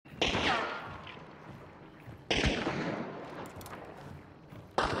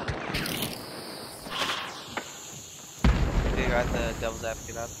got the devil's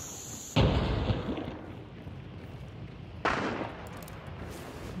advocate up.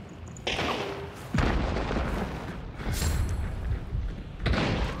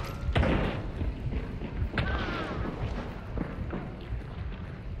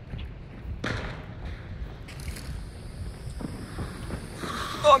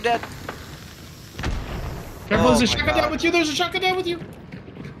 Oh, I'm dead. Careful, Oh there's a my shotgun God. down with you. There's a shotgun down with you.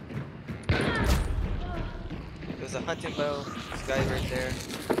 There's a hunting bow. This guy's right there.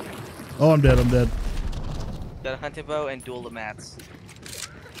 Oh, I'm dead. I'm dead. Got a hunting bow and duel the mats.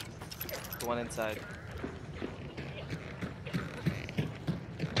 The one inside.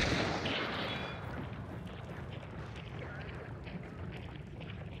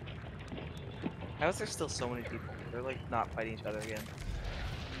 How is there still so many people? They're like not fighting each other again.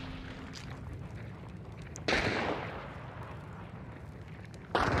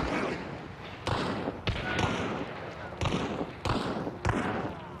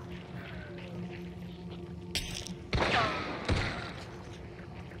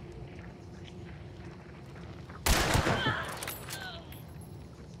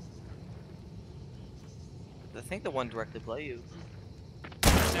 I think the one directly below you.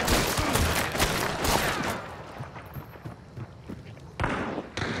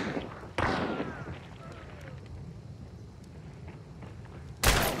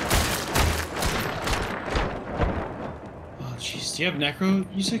 Oh, jeez. Do you have necro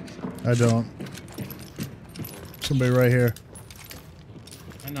music? I don't. Somebody right here.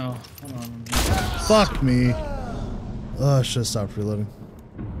 I know. Hold on. Fuck me. Oh, I should have stopped reloading.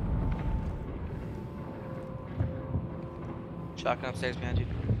 Shotgun upstairs behind you.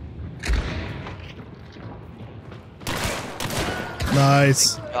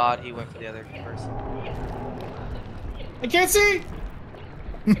 Nice. Thank God, he went for the other person. I can't see.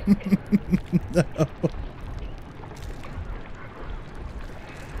 No.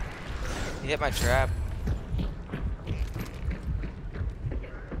 He hit my trap.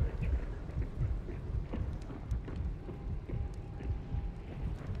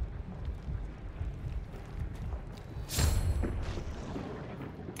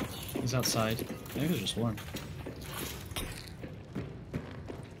 He's outside. I think it was just one.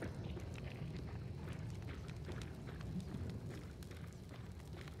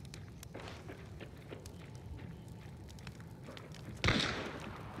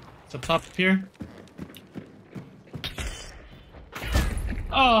 It's up top here.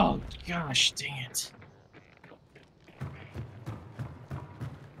 Oh gosh, dang it.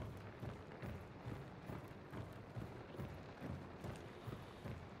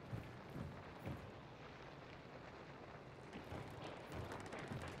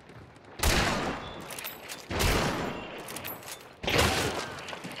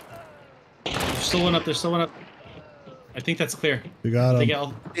 There's still one up, there's still one up. I think that's clear. We got They him. get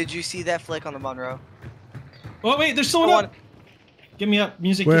all... Did you see that flick on the Monroe? Oh wait, there's still one up! Give me up,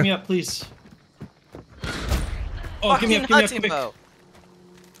 music, Where? give me up, please. Oh, give me up, hunting quick. bow.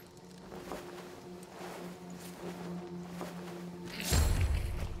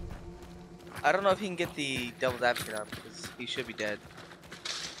 I don't know if he can get the devil's advocate up, because he should be dead.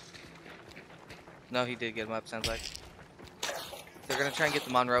 No, he did get him up, sounds like. They're gonna try and get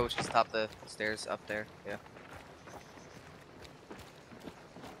the Monroe, which is top the stairs up there, yeah.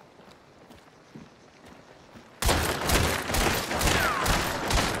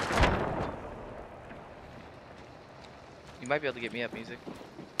 You might be able to get me up, music.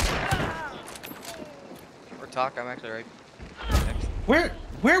 Or talk, I'm actually right next. Where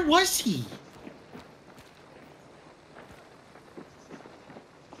was he?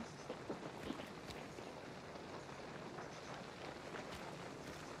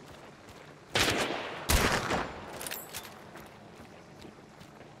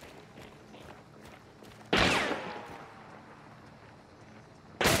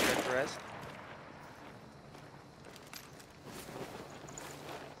 Check for rest.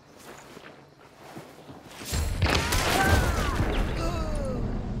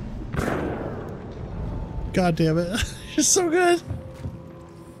 God damn it. You're so good.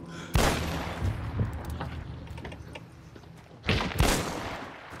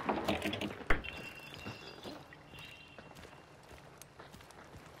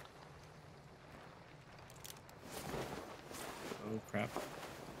 Oh crap.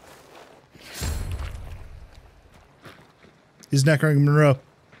 He's necking Monroe.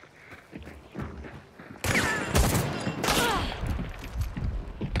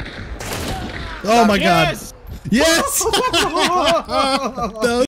 Oh my God. Yes! Yes! That was